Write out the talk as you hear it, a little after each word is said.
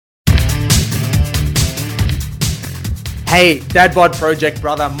Hey, Dad Bod Project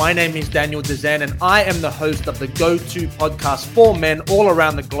brother, my name is Daniel Dezan and I am the host of the go-to podcast for men all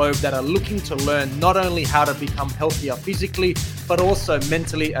around the globe that are looking to learn not only how to become healthier physically, but also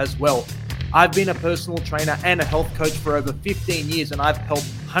mentally as well. I've been a personal trainer and a health coach for over 15 years and I've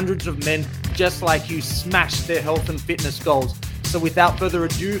helped hundreds of men just like you smash their health and fitness goals. So without further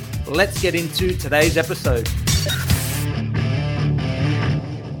ado, let's get into today's episode.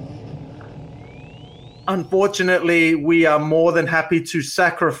 Unfortunately, we are more than happy to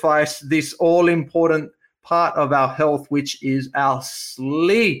sacrifice this all-important part of our health, which is our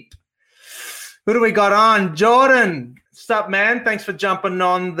sleep. Who do we got on? Jordan. What's up, man? Thanks for jumping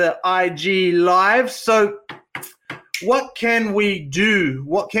on the IG live. So what can we do?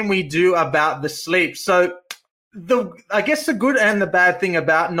 What can we do about the sleep? So I guess the good and the bad thing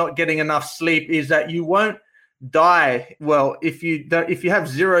about not getting enough sleep is that you won't die. Well, if you have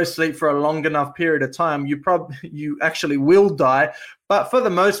zero sleep for a long enough period of time, you actually will die. But for the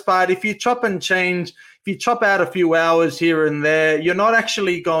most part, if you chop and change, if you chop out a few hours here and there, you're not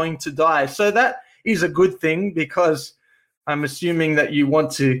actually going to die. So that is a good thing, because I'm assuming that you want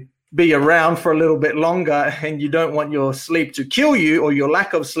to be around for a little bit longer and you don't want your sleep to kill you or your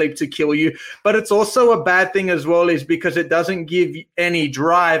lack of sleep to kill you. But it's also a bad thing as well, is because it doesn't give any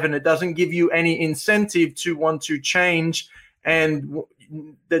drive and it doesn't give you any incentive to want to change, and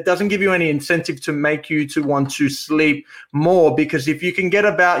that doesn't give you any incentive to make you to want to sleep more. Because if you can get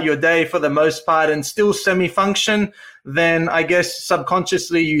about your day for the most part and still semi-function, then I guess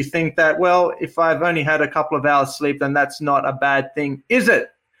subconsciously you think that, well, if I've only had a couple of hours sleep, then that's not a bad thing, is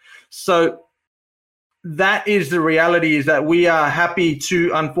it? So that is the reality, is that we are happy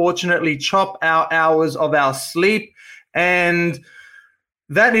to unfortunately chop our hours of our sleep, and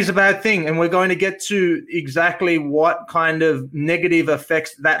that is a bad thing. And we're going to get to exactly what kind of negative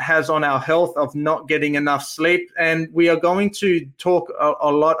effects that has on our health of not getting enough sleep. And we are going to talk a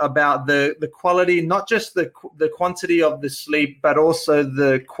lot about the quality, not just the quantity of the sleep, but also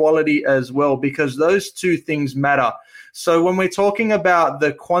the quality as well, because those two things matter. So when we're talking about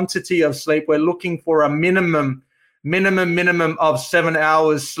the quantity of sleep, we're looking for a minimum of 7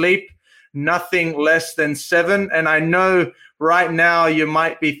 hours sleep, nothing less than 7. And I know right now you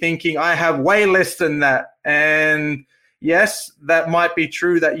might be thinking, I have way less than that. And yes, that might be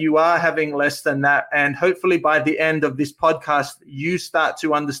true that you are having less than that. And hopefully by the end of this podcast, you start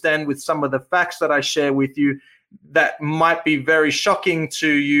to understand with some of the facts that I share with you that might be very shocking to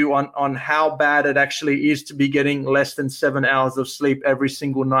you on how bad it actually is to be getting less than 7 hours of sleep every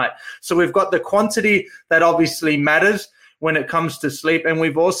single night. So we've got the quantity that obviously matters when it comes to sleep, and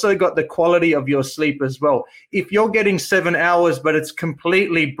we've also got the quality of your sleep as well. If you're getting 7 hours but it's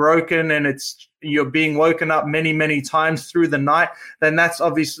completely broken and you're being woken up many times through the night, then that's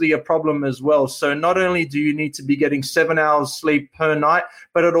obviously a problem as well. So not only do you need to be getting 7 hours sleep per night,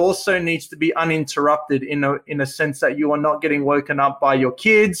 but it also needs to be uninterrupted in a sense that you are not getting woken up by your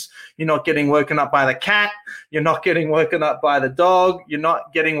kids, you're not getting woken up by the cat, you're not getting woken up by the dog, you're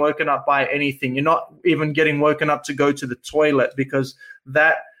not getting woken up by anything. You're not even getting woken up to go to the toilet, because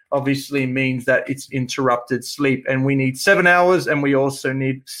that obviously means that it's interrupted sleep. And we need 7 hours, and we also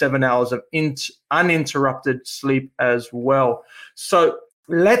need 7 hours of uninterrupted sleep as well. So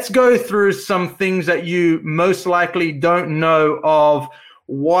let's go through some things that you most likely don't know of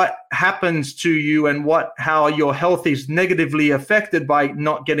what happens to you and how your health is negatively affected by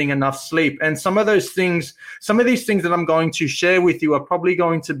not getting enough sleep. And some of these things that I'm going to share with you are probably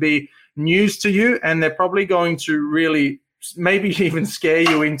going to be news to you, and they're probably going to really maybe even scare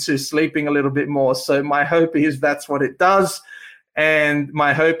you into sleeping a little bit more. So my hope is that's what it does. And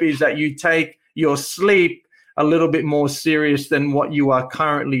my hope is that you take your sleep a little bit more serious than what you are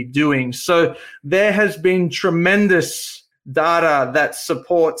currently doing. So there has been tremendous data that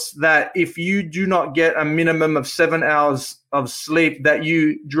supports that if you do not get a minimum of 7 hours of sleep, that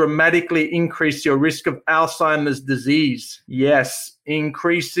you dramatically increase your risk of Alzheimer's disease. Yes,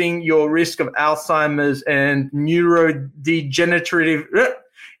 increasing your risk of Alzheimer's and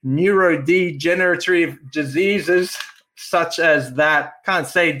neurodegenerative diseases such as that. Can't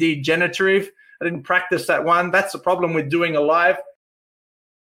say degenerative. I didn't practice that one. That's the problem with doing a live.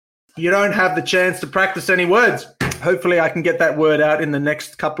 You don't have the chance to practice any words. Hopefully I can get that word out in the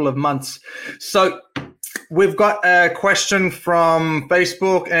next couple of months. So we've got a question from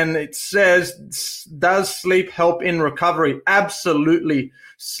Facebook, and it says, does sleep help in recovery? Absolutely.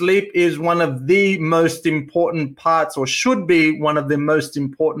 Sleep is one of the most important parts, or should be one of the most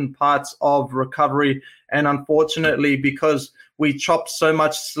important parts of recovery. And unfortunately, because we chop so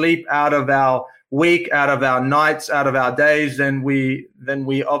much sleep out of our week, out of our nights, out of our days, then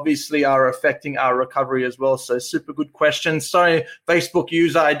we obviously are affecting our recovery as well. So super good question. Sorry, Facebook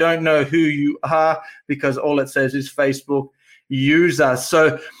user, I don't know who you are because all it says is Facebook user.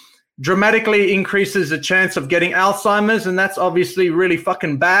 So dramatically increases the chance of getting Alzheimer's, and that's obviously really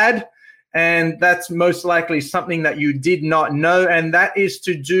fucking bad. And that's most likely something that you did not know, and that is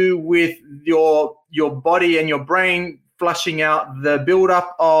to do with your body and your brain flushing out the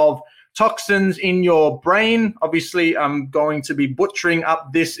buildup of toxins in your brain. Obviously, I'm going to be butchering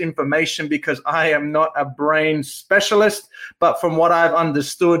up this information because I am not a brain specialist, but from what I've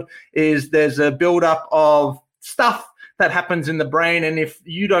understood is there's a buildup of stuff that happens in the brain, and if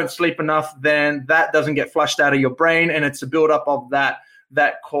you don't sleep enough, then that doesn't get flushed out of your brain, and it's a buildup of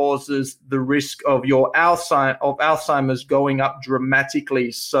that causes the risk of your Alzheimer's going up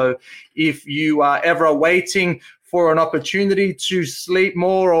dramatically. So if you are ever waiting for an opportunity to sleep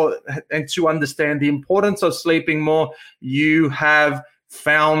more and to understand the importance of sleeping more, you have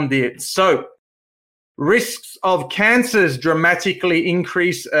found it. So risks of cancers dramatically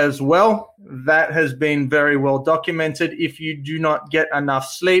increase as well. That has been very well documented. If you do not get enough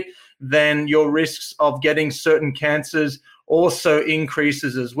sleep, then your risks of getting certain cancers also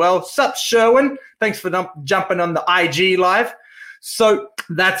increases as well. Sup, Sherwin? Thanks for jumping on the IG live. So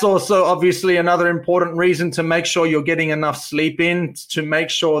that's also obviously another important reason to make sure you're getting enough sleep in, to make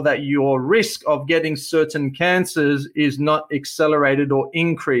sure that your risk of getting certain cancers is not accelerated or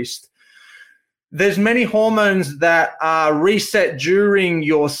increased. There's many hormones that are reset during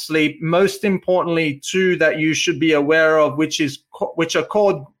your sleep. Most importantly, two that you should be aware of, which are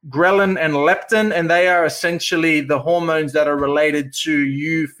called ghrelin and leptin, and they are essentially the hormones that are related to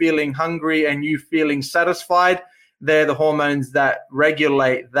you feeling hungry and you feeling satisfied. They're the hormones that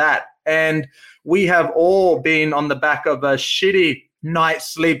regulate that. And we have all been on the back of a shitty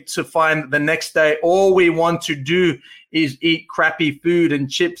night's sleep to find that the next day all we want to do is eat crappy food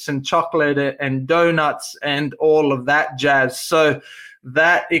and chips and chocolate and donuts and all of that jazz. So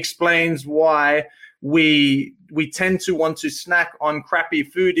that explains why we tend to want to snack on crappy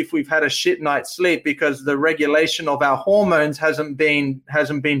food if we've had a shit night's sleep, because the regulation of our hormones hasn't been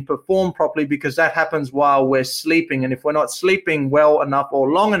performed properly, because that happens while we're sleeping. And if we're not sleeping well enough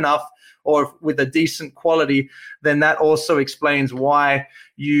or long enough or with a decent quality, then that also explains why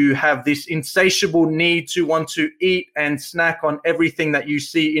you have this insatiable need to want to eat and snack on everything that you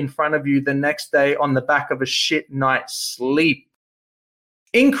see in front of you the next day on the back of a shit night's sleep.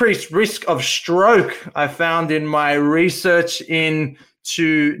 Increased risk of stroke, I found in my research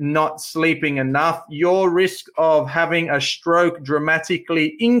into not sleeping enough. Your risk of having a stroke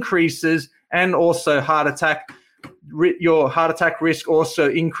dramatically increases, and also heart attack. Your heart attack risk also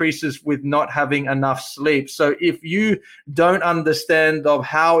increases with not having enough sleep. So if you don't understand of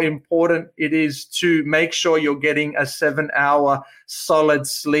how important it is to make sure you're getting a 7-hour solid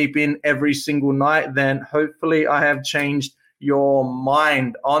sleep in every single night, then hopefully I have changed your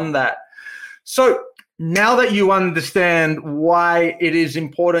mind on that. So now that you understand why it is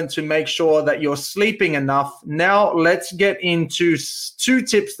important to make sure that you're sleeping enough, now let's get into 2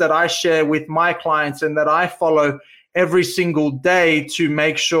 tips that I share with my clients and that I follow every single day to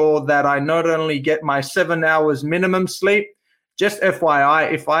make sure that I not only get my 7 hours minimum sleep. Just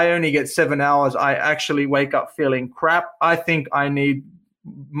FYI, if I only get 7 hours, I actually wake up feeling crap. I think I need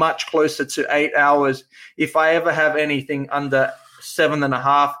much closer to 8 hours. If I ever have anything under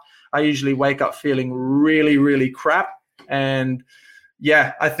 7.5, I usually wake up feeling really, really crap. And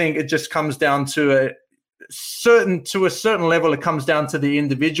yeah, I think it just comes down to a certain level. It comes down to the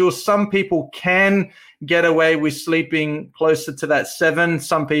individual. Some people can get away with sleeping closer to that 7.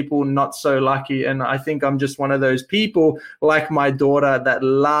 Some people not so lucky. And I think I'm just one of those people, like my daughter, that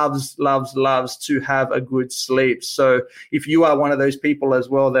loves to have a good sleep. So if you are one of those people as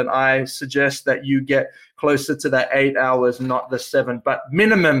well, then I suggest that you get closer to that 8 hours, not the 7, but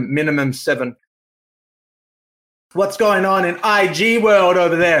minimum 7. What's going on in IG world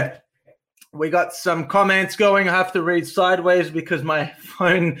over there? We got some comments going. I have to read sideways because my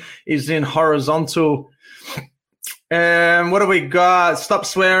phone is in horizontal. And what do we got? Stop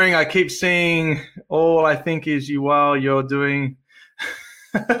swearing. I keep seeing all I think is you while you're doing.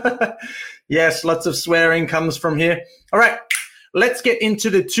 Yes, lots of swearing comes from here. All right, let's get into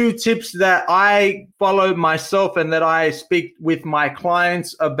the 2 tips that I follow myself and that I speak with my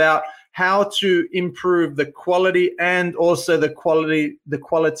clients about how to improve the quality and also the quality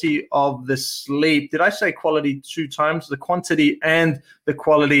of the sleep. Did I say quality 2 times? The quantity and the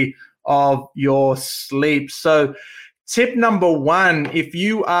quality of your sleep. So tip number 1, if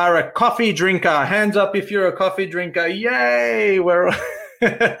you are a coffee drinker, hands up if you're a coffee drinker. Yay!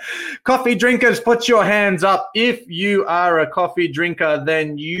 Coffee drinkers, put your hands up. If you are a coffee drinker,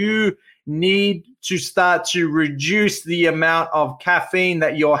 then you need to start to reduce the amount of caffeine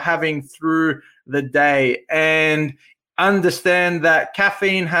that you're having through the day, and understand that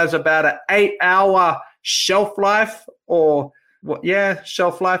caffeine has about an 8-hour shelf life, or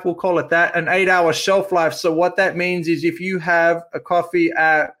shelf life, we'll call it that, an 8-hour shelf life. So what that means is if you have a coffee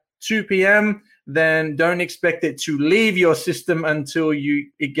at 2 p.m., then don't expect it to leave your system until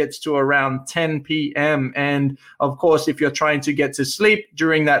it gets to around 10 p.m. And of course, if you're trying to get to sleep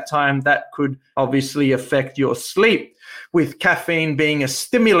during that time, that could obviously affect your sleep, with caffeine being a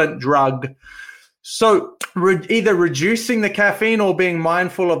stimulant drug. So either reducing the caffeine or being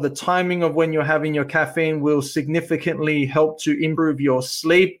mindful of the timing of when you're having your caffeine will significantly help to improve your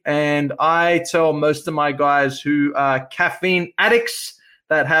sleep. And I tell most of my guys who are caffeine addicts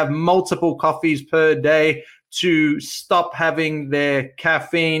that have multiple coffees per day to stop having their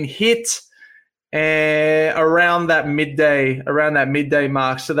caffeine hit around that midday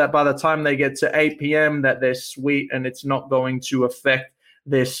mark, so that by the time they get to 8 p.m. that they're sweet and it's not going to affect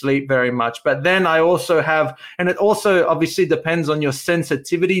their sleep very much. But then I also have, and it also obviously depends on your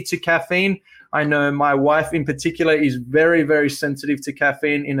sensitivity to caffeine. I know my wife in particular is very, very sensitive to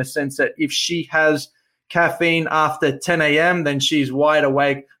caffeine, in a sense that if she has caffeine after 10 a.m., then she's wide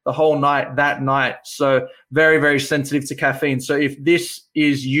awake the whole night that night. So very, very sensitive to caffeine. So if this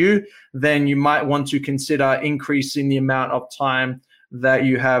is you, then you might want to consider increasing the amount of time that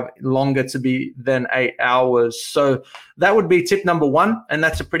you have longer to be than 8 hours. So that would be tip number one. And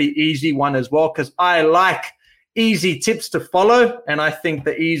that's a pretty easy one as well, because I like easy tips to follow. And I think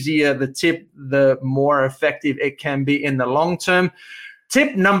the easier the tip, the more effective it can be in the long term.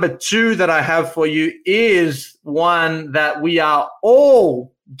 Tip number two that I have for you is one that we are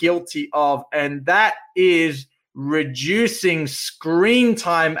all guilty of, and that is reducing screen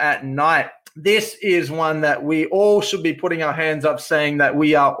time at night. This is one that we all should be putting our hands up saying that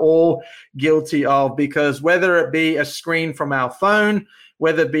we are all guilty of, because whether it be a screen from our phone,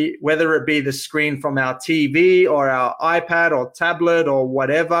 whether it be the screen from our TV or our iPad or tablet or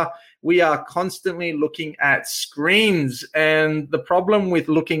whatever, we are constantly looking at screens. And the problem with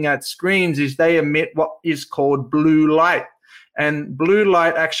looking at screens is they emit what is called blue light. And blue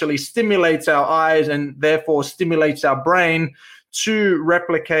light actually stimulates our eyes and therefore stimulates our brain to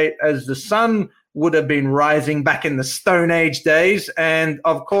replicate as the sun would have been rising back in the Stone Age days. And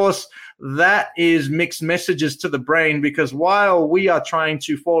of course, that is mixed messages to the brain, because while we are trying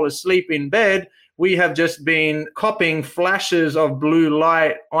to fall asleep in bed, we have just been copying flashes of blue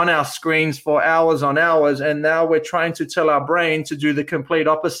light on our screens for hours on hours. And now we're trying to tell our brain to do the complete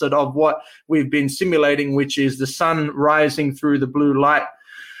opposite of what we've been simulating, which is the sun rising through the blue light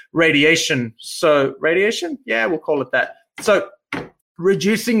radiation. So radiation? Yeah, we'll call it that. So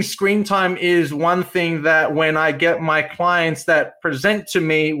reducing screen time is one thing that when I get my clients that present to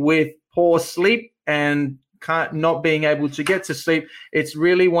me with poor sleep and not being able to get to sleep, it's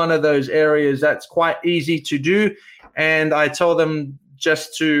really one of those areas that's quite easy to do. And I tell them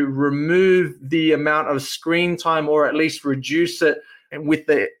just to remove the amount of screen time, or at least reduce it with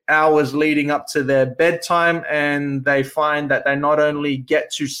the hours leading up to their bedtime. And they find that they not only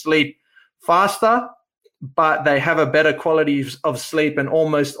get to sleep faster, but they have a better quality of sleep. And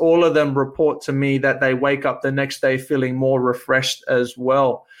almost all of them report to me that they wake up the next day feeling more refreshed as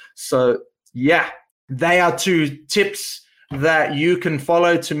well. So yeah, they are two tips that you can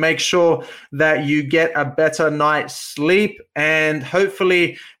follow to make sure that you get a better night's sleep. And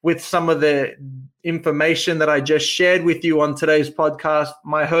hopefully with some of the information that I just shared with you on today's podcast,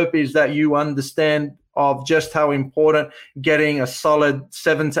 my hope is that you understand of just how important getting a solid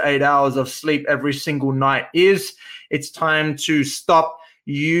 7 to 8 hours of sleep every single night is. It's time to stop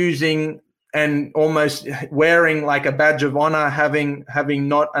using and almost wearing like a badge of honor having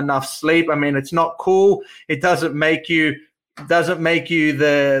not enough sleep. I mean, it's not cool. It doesn't make you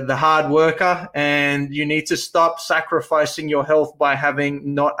the hard worker, and you need to stop sacrificing your health by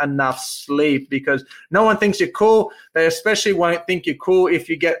having not enough sleep, because no one thinks you're cool. They especially won't think you're cool if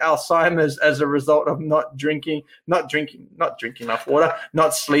you get Alzheimer's as a result of not drinking enough water,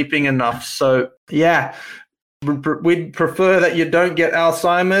 not sleeping enough. So yeah, we'd prefer that you don't get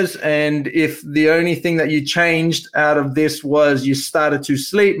Alzheimer's. And if the only thing that you changed out of this was you started to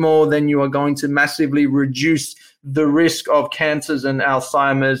sleep more, then you are going to massively reduce the risk of cancers and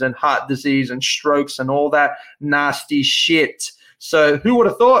Alzheimer's and heart disease and strokes and all that nasty shit. So who would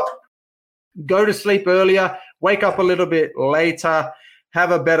have thought? Go to sleep earlier, wake up a little bit later,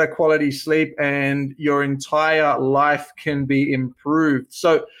 have a better quality sleep, and your entire life can be improved.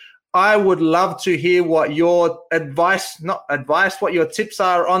 So I would love to hear what your what your tips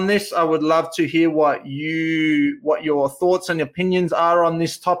are on this. I would love to hear what your thoughts and opinions are on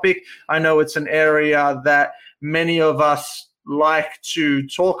this topic. I know it's an area that many of us like to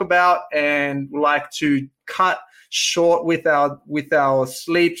talk about and like to cut short with our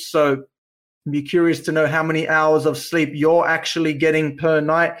sleep. So be curious to know how many hours of sleep you're actually getting per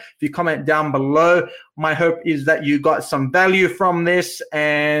night. If you comment down below, my hope is that you got some value from this,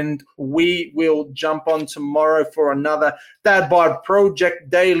 and we will jump on tomorrow for another Dad Bod Project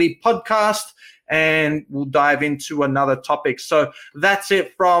Daily podcast, and we'll dive into another topic. So that's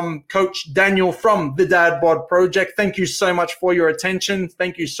it from Coach Daniel from the Dad Bod Project. Thank you so much for your attention.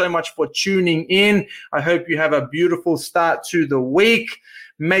 Thank you so much for tuning in. I hope you have a beautiful start to the week.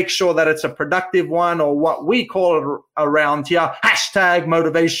 Make sure that it's a productive one, or what we call it around here,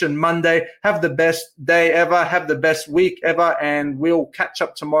 #Motivation Monday. Have the best day ever. Have the best week ever. And we'll catch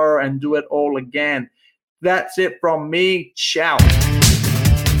up tomorrow and do it all again. That's it from me. Ciao.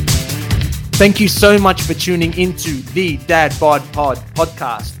 Thank you so much for tuning into the Dad Bod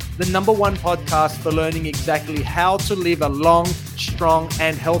podcast, the #1 podcast for learning exactly how to live a long, strong,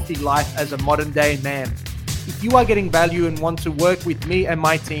 and healthy life as a modern day man. If you are getting value and want to work with me and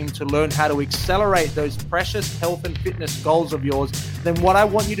my team to learn how to accelerate those precious health and fitness goals of yours, then what I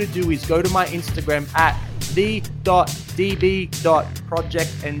want you to do is go to my Instagram at the.db.project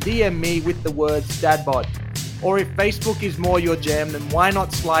and DM me with the words DadBod. Or if Facebook is more your jam, then why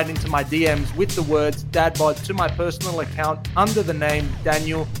not slide into my DMs with the words DadBod to my personal account under the name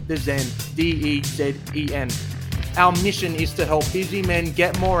Daniel Dezen, Dezen. Our mission is to help busy men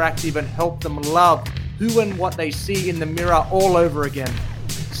get more active and help them love who and what they see in the mirror all over again.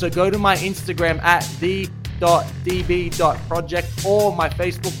 So go to my Instagram at the.db.project or my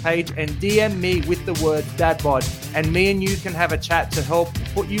Facebook page and DM me with the word DadBod, and me and you can have a chat to help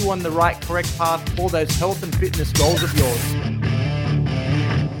put you on the correct path for those health and fitness goals of yours.